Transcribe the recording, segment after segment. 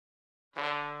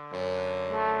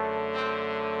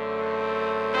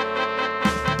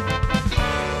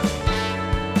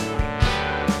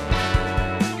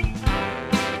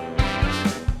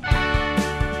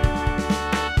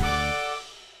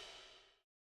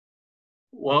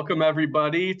Welcome,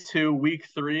 everybody, to week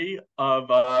 3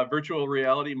 of Virtual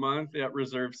Reality Month at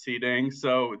Reserve Seating.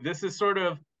 So this is sort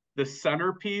of the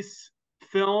centerpiece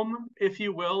film, if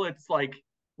you will. It's like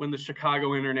when the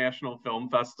Chicago International Film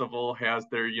Festival has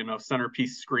their,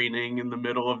 centerpiece screening in the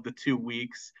middle of the 2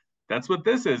 weeks. That's what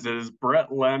this is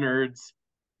Brett Leonard's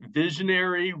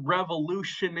visionary,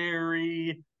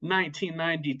 revolutionary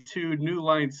 1992 New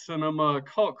Line Cinema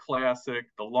cult classic,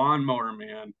 The Lawnmower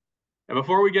Man. And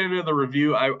before we get into the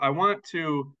review, I want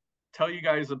to tell you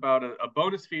guys about a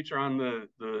bonus feature on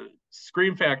the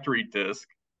Scream Factory disc.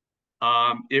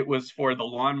 It was for the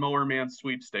Lawnmower Man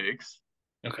sweepstakes.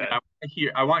 Okay. And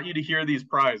I want you to hear these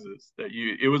prizes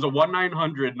it was a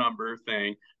 1-900 number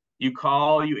thing. You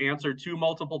call, you answer 2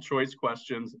 multiple choice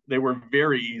questions. They were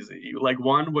very easy. Like,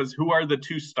 one was, who are the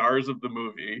 2 stars of the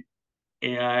movie?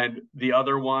 And the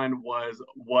other one was,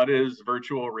 what is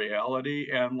virtual reality?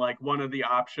 And like one of the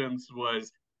options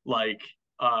was like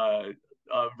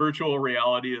virtual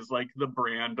reality is like the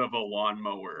brand of a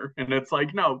lawnmower, and it's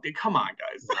like, no, come on,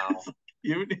 guys. Wow.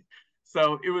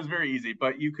 So it was very easy.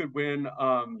 But you could win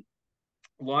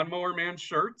Lawnmower Man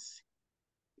shirts.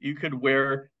 You could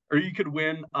win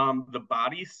the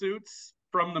bodysuits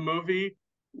from the movie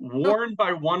worn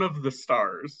by one of the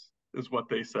stars, is what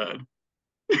they said.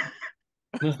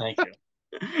 No, thank you.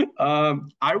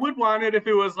 I would want it if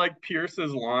it was like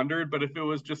Pierce's Laundered, but if it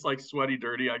was just like Sweaty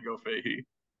Dirty, I'd go Fahey.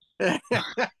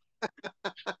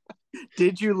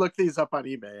 Did you look these up on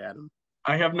eBay, Adam?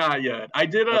 I have not yet. I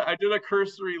did a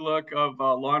cursory look of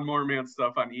Lawnmower Man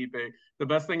stuff on eBay. The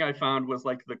best thing I found was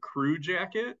like the crew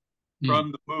jacket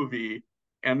from the movie,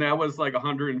 and that was like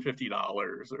 $150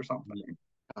 or something.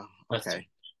 Oh, okay.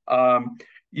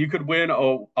 You could win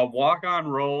a walk-on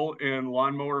role in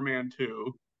Lawnmower Man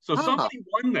 2. So somebody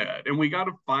won that, and we got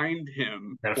to find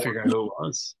him. Got to figure out who it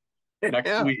was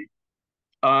next week.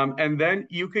 And then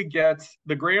you could get,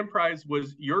 the grand prize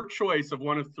was your choice of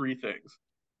one of 3 things: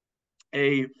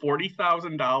 a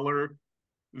 $40,000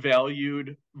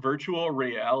 valued virtual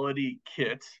reality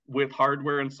kit with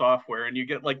hardware and software, and you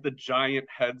get like the giant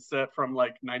headset from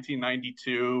like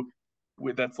 1992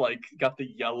 that's like got the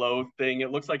yellow thing. It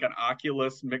looks like an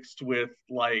Oculus mixed with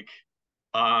like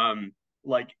Anakin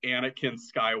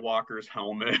Skywalker's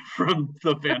helmet from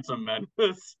the Phantom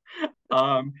Menace.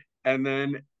 And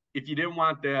then if you didn't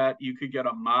want that, you could get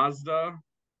a Mazda.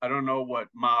 I don't know what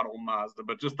model Mazda,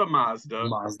 but just a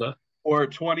Mazda. Or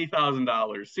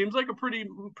 $20,000. Seems like a pretty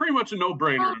much a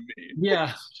no-brainer to me.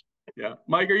 Yeah. Yeah.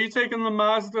 Mike, are you taking the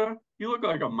Mazda? You look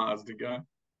like a Mazda guy.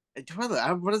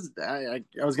 I was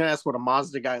going to ask what a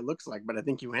Mazda guy looks like, but I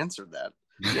think you answered that.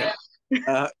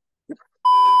 Yeah.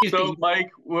 So,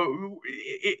 Mike,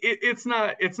 it's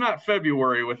not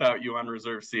February without you on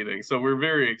reserve seating. So we're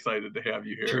very excited to have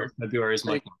you here. Sure. February is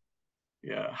Mike.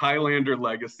 Yeah, Highlander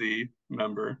Legacy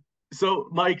member. So,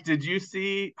 Mike, did you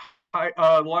see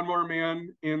Lawnmower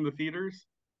Man in the theaters?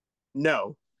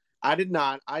 No, I did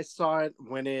not. I saw it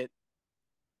when it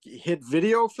hit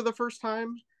video for the first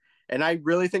time. And I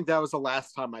really think that was the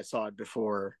last time I saw it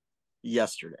before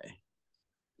yesterday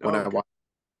when I watched.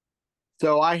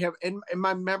 So I have in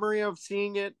my memory of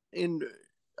seeing it in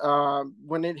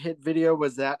when it hit video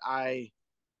was that I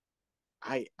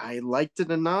liked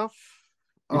it enough,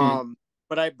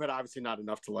 but obviously not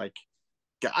enough to like.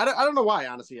 I don't know why,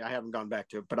 honestly. I haven't gone back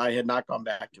to it, but I had not gone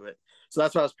back to it, so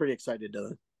that's why I was pretty excited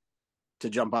to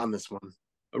jump on this one.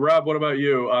 Rob, what about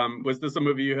you? Was this a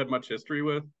movie you had much history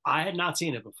with? I had not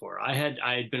seen it before. I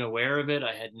had been aware of it.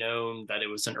 I had known that it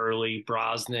was an early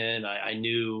Brosnan. I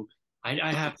knew I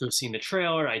have to have seen the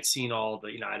trailer. I'd seen all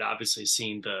the, I'd obviously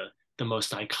seen the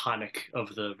most iconic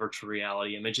of the virtual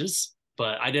reality images,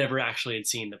 but I never actually had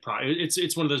seen the product.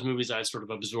 It's one of those movies I sort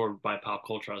of absorbed by pop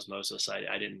culture osmosis.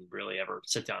 I didn't really ever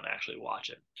sit down and actually watch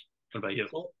it. What about you?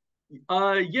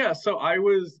 Yeah, so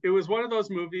it was one of those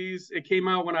movies. It came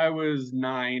out when I was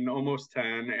 9, almost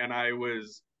 10, and I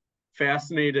was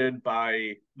fascinated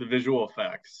by the visual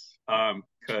effects.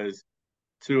 Because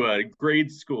to a grade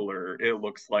schooler, it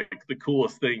looks like the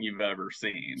coolest thing you've ever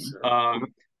seen. Sure.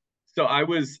 So I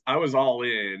was all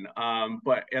in.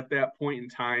 But at that point in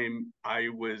time, I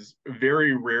was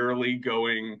very rarely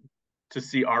going to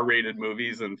see R-rated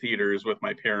movies in theaters with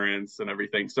my parents and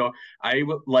everything. So I,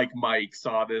 like Mike,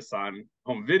 saw this on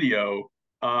home video.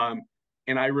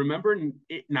 And I remember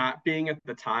it not being at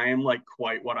the time like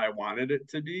quite what I wanted it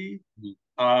to be.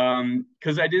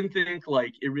 Because I didn't think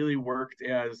like it really worked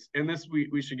as, and this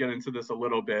we should get into this a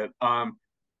little bit.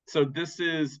 So this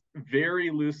is very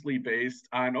loosely based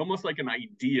on almost like an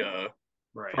idea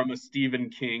Right. from a Stephen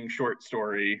King short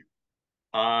story.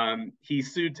 He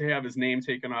sued to have his name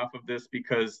taken off of this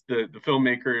because the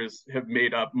filmmakers have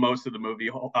made up most of the movie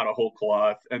out of whole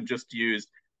cloth and just used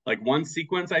like one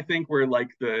sequence, I think, where like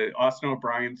the Austin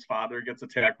O'Brien's father gets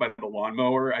attacked by the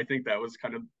lawnmower. I think that was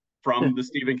kind of from the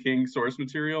Stephen King source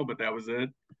material, but that was it.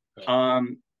 Right.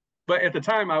 But at the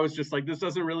time, I was just like, this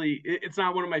doesn't really. It's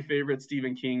not one of my favorite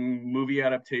Stephen King movie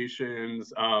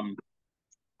adaptations.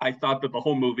 I thought that the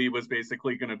whole movie was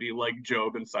basically going to be like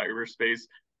Job in cyberspace,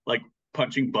 like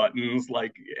punching buttons,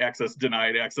 like access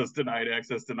denied, access denied,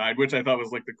 access denied, which I thought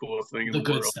was like the coolest thing in the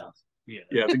good world. Stuff. Yeah.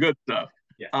 Yeah, the good stuff.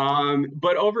 Yeah.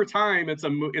 But over time, it's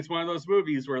one of those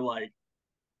movies where like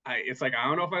it's like I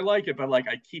don't know if I like it, but like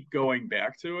I keep going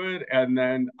back to it. And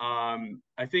then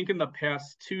I think in the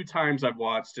past 2 times I've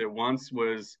watched it, once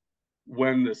was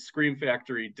when the Scream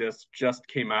Factory disc just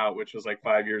came out, which was like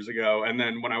 5 years ago. And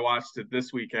then when I watched it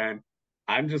this weekend,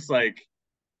 I'm just like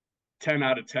 10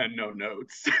 out of 10 no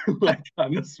notes like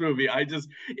on this movie.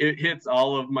 It hits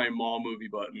all of my mall movie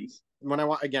buttons. When I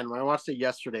watched it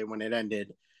yesterday when it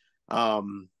ended, I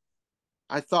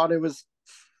thought it was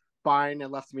fine.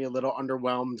 It left me a little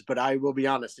underwhelmed, but I will be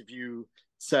honest, if you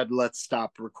said let's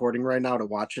stop recording right now to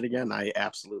watch it again, I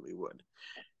absolutely would.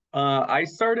 I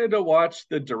started to watch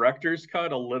the director's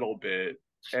cut a little bit,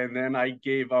 and then I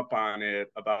gave up on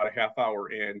it about a half hour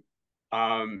in.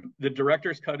 The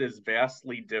director's cut is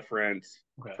vastly different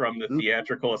from the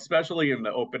theatrical, especially in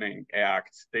the opening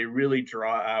act. They really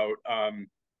draw out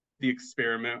the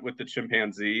experiment with the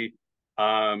chimpanzee.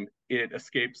 It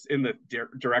escapes in the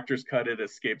director's cut. It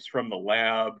escapes from the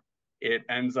lab. It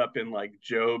ends up in like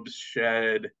Job's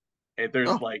shed.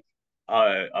 There's like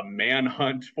a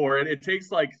manhunt for it. It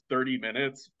takes like 30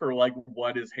 minutes for like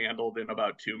what is handled in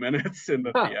about 2 minutes in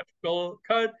the theatrical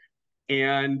cut.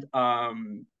 And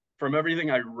from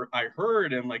everything I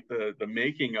heard and like the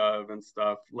making of and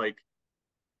stuff, like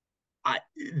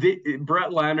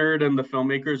Brett Leonard and the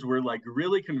filmmakers were like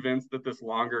really convinced that this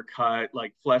longer cut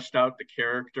like fleshed out the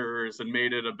characters and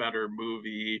made it a better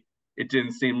movie. It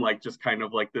didn't seem like just kind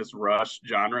of like this rush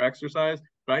genre exercise,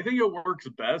 but I think it works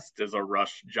best as a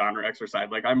rush genre exercise.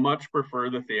 Like I much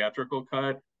prefer the theatrical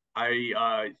cut.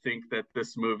 I think that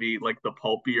this movie, like the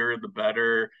pulpier, the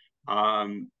better.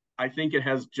 I think it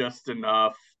has just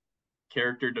enough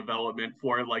character development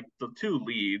for like the 2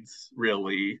 leads,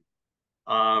 really,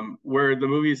 where the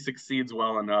movie succeeds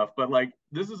well enough. But like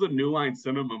this is a New Line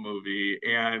Cinema movie,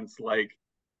 and like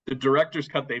the director's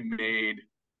cut they made,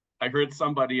 I heard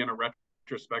somebody in a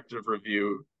retrospective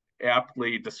review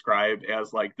aptly described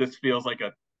as like this feels like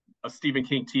a Stephen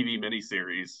King TV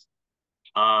miniseries,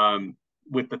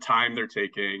 with the time they're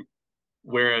taking.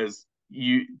 Whereas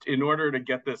in order to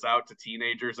get this out to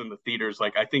teenagers in the theaters,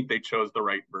 like I think they chose the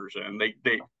right version.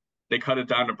 They cut it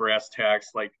down to brass tacks,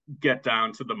 like get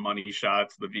down to the money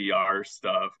shots, the VR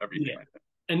stuff, everything like that.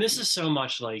 And this is so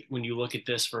much like when you look at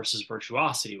this versus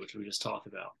Virtuosity, which we just talked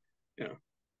about. Yeah.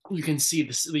 You can see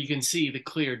this. You can see the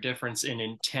clear difference in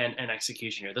intent and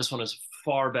execution here. This one is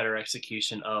far better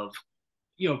execution of,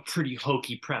 pretty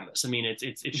hokey premise. I mean,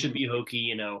 it should be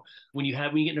hokey. When you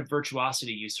get into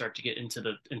Virtuosity, you start to get into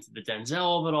the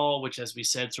Denzel of it all, which, as we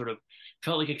said, sort of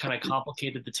felt like it kind of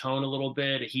complicated the tone a little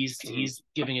bit. He's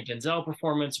giving a Denzel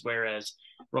performance, whereas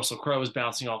Russell Crowe is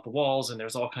bouncing off the walls, and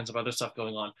there's all kinds of other stuff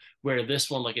going on. Where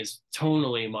this one, like, is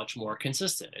tonally much more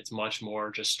consistent. It's much more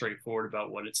just straightforward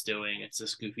about what it's doing. It's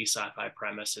this goofy sci-fi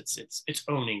premise. It's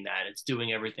owning that. It's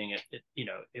doing everything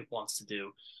it wants to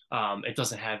do. It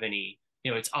doesn't have any.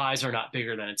 Its eyes are not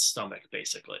bigger than its stomach,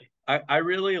 basically. I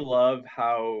really love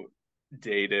how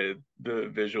dated the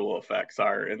visual effects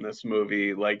are in this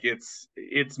movie. Like it's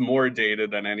more dated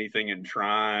than anything in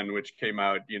Tron, which came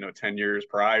out 10 years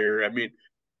prior. I mean,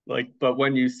 like, but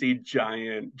when you see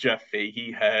giant Jeff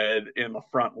Fahey head in the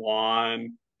front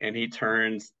lawn and he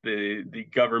turns the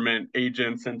government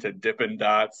agents into Dippin'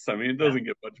 Dots, I mean, it doesn't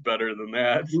get much better than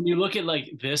that. When you look at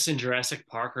like this and Jurassic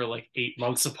Park are like 8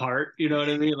 months apart, you know what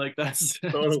I mean? Like that's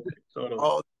totally.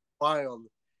 Oh, wild.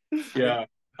 Yeah.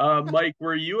 Mike,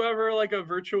 were you ever like a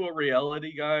virtual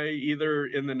reality guy, either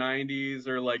in the 90s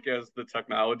or like as the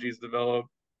technologies developed?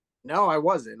 No, I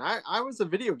wasn't. I was a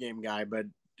video game guy, but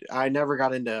I never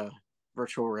got into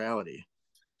virtual reality.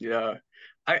 Yeah.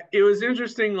 It was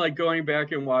interesting, like going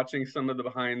back and watching some of the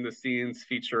behind the scenes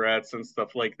featurettes and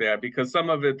stuff like that, because some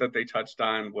of it that they touched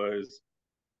on was,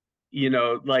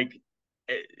 like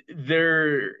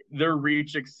their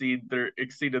reach exceeded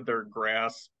their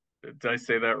grasp. Did I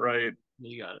say that right?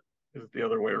 You got it. Is it the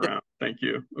other way around? Thank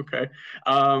you. Okay.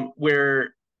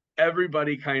 Where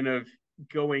everybody kind of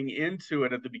going into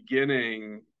it at the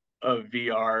beginning of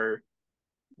VR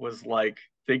was like,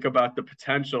 think about the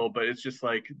potential, but it's just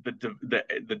like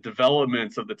the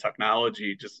developments of the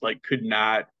technology just like could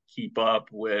not keep up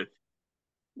with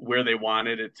where they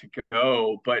wanted it to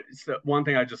go. But one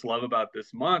thing I just love about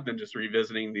this month and just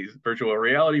revisiting these virtual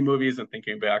reality movies and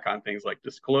thinking back on things like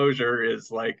Disclosure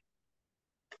is like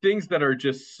things that are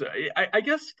just, I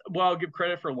guess what I'll give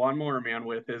credit for Lawnmower Man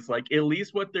with is like at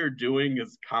least what they're doing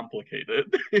is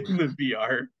complicated in the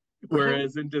VR.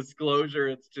 Whereas in Disclosure,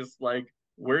 it's just like,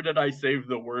 where did I save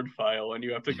the Word file? And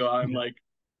you have to go on like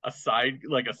a side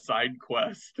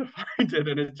quest to find it,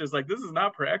 and it's just like, this is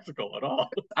not practical at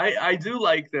all. I do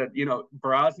like that, you know,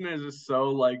 Brosnan is just so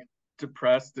like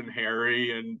depressed and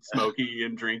hairy and smoky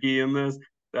and drinky in this,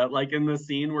 that like in the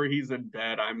scene where he's in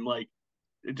bed, I'm like,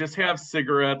 just have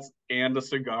cigarettes and a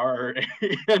cigar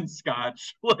and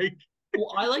scotch. Like,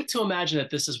 well, I like to imagine that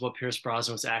this is what Pierce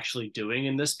Brosnan was actually doing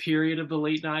in this period of the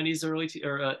late '90s, late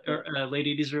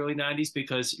 '80s, early '90s,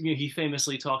 because you know, he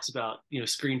famously talks about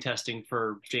screen testing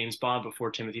for James Bond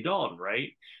before Timothy Dalton,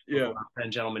 right? Yeah.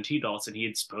 And Gentleman T. Dalton, he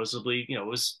had supposedly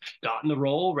was gotten the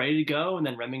role, ready to go, and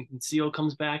then Remington Steele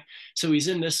comes back, so he's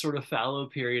in this sort of fallow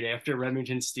period after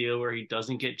Remington Steele where he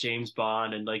doesn't get James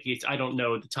Bond, and like I don't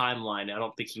know the timeline. I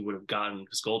don't think he would have gotten,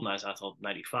 because GoldenEye's not until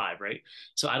 '95, right?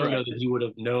 So I don't know that he would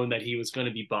have known that he was going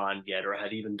to be Bond yet, or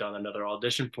had even done another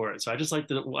audition for it. So I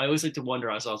always like to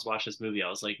wonder, as I was watching this movie, I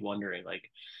was like wondering, like,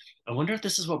 I wonder if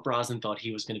this is what Brosnan thought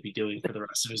he was going to be doing for the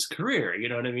rest of his career. You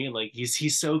know what I mean? Like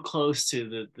he's so close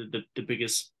to the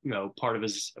biggest part of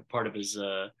his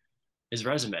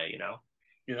resume.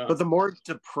 Yeah. But the more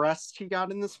depressed he got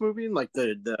in this movie, like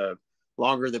the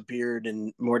longer the beard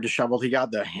and more disheveled he got,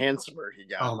 the handsomer he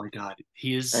got. Oh my God,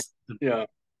 he is the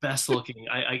best looking.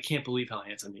 I can't believe how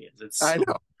handsome he is. I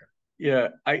know. Yeah,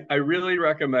 I really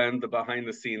recommend the behind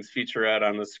the scenes featurette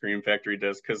on the Scream Factory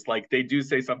disc, because like they do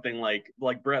say something like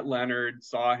Brett Leonard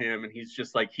saw him and he's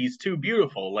just like, he's too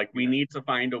beautiful. Like we need to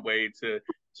find a way to.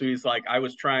 So he's like, I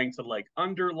was trying to like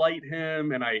underlight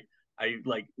him, and I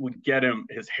like would get him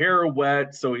his hair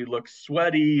wet so he looked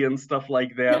sweaty and stuff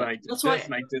like that. And I did this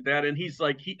and I did that, and he's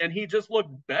like he just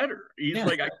looked better. He's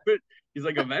like, I quit. He's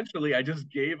like, eventually I just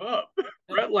gave up.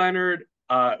 Brett Leonard,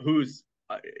 who's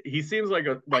he seems like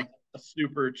a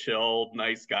super chill,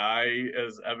 nice guy,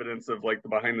 as evidence of like the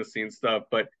behind the scenes stuff.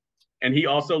 And he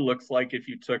also looks like if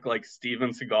you took like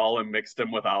Steven Seagal and mixed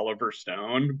him with Oliver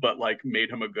Stone, but like made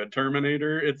him a good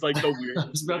Terminator. It's like the weird. I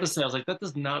was about to say, I was like, that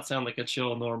does not sound like a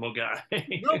chill, normal guy.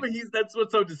 No, but that's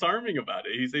what's so disarming about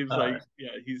it. He seems like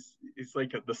he's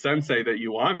like the sensei that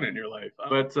you want in your life.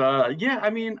 But yeah, I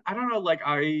mean, I don't know. Like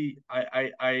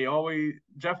I always,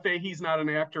 Jeff Fahey's not an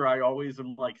actor I always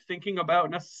am like thinking about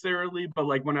necessarily, but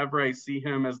like whenever I see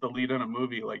him as the lead in a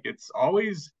movie, like it's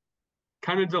always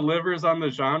kind of delivers on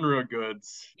the genre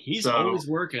goods. He's always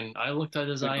working. I looked at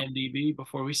his IMDb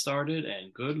before we started,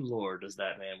 and good Lord, does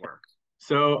that man work.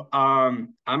 So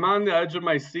I'm on the edge of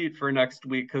my seat for next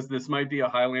week, because this might be a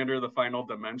Highlander the Final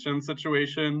Dimension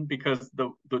situation, because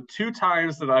the two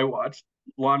times that I watched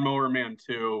Lawnmower Man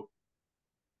 2,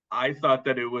 I thought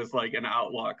that it was like an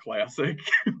outlaw classic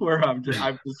where I've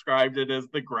described it as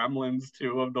the Gremlins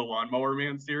 2 of the Lawnmower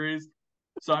Man series.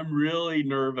 So I'm really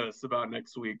nervous about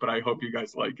next week, but I hope you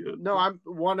guys like it. No, I'm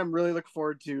really looking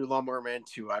forward to Lawnmower Man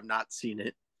 2. I've not seen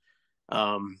it.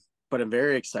 But I'm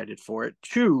very excited for it.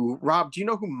 2, Rob, do you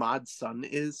know who Mod's son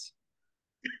is?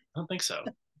 I don't think so.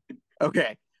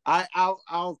 Okay.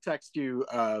 I'll text you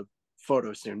a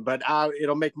photo soon, but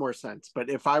it'll make more sense. But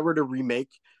if I were to remake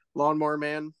Lawnmower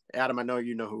Man, Adam, I know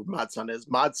you know who Mod's son is.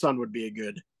 Mod's son would be a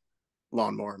good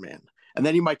Lawnmower Man. And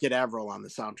then you might get Avril on the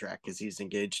soundtrack because he's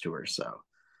engaged to her. So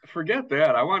forget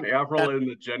that. I want Avril in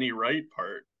the Jenny Wright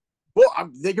part. Well,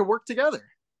 they can work together.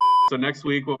 So next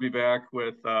week we'll be back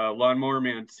with Lawnmower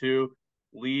Man 2.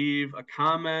 Leave a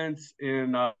comment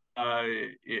on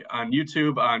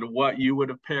YouTube on what you would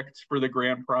have picked for the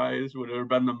grand prize. Would it have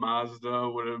been the Mazda?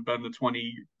 Would it have been the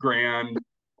 20 grand?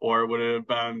 Or would it have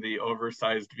been the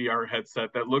oversized VR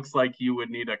headset that looks like you would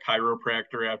need a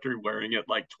chiropractor after wearing it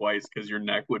like twice because your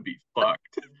neck would be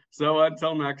fucked? So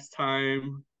until next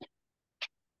time.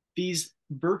 These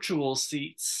virtual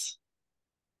seats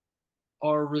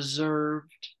are reserved.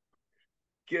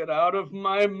 Get out of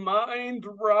my mind,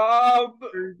 Rob.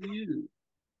 For you.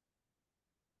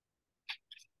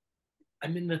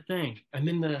 I'm in the thing. I'm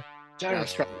in the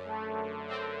gyroscope.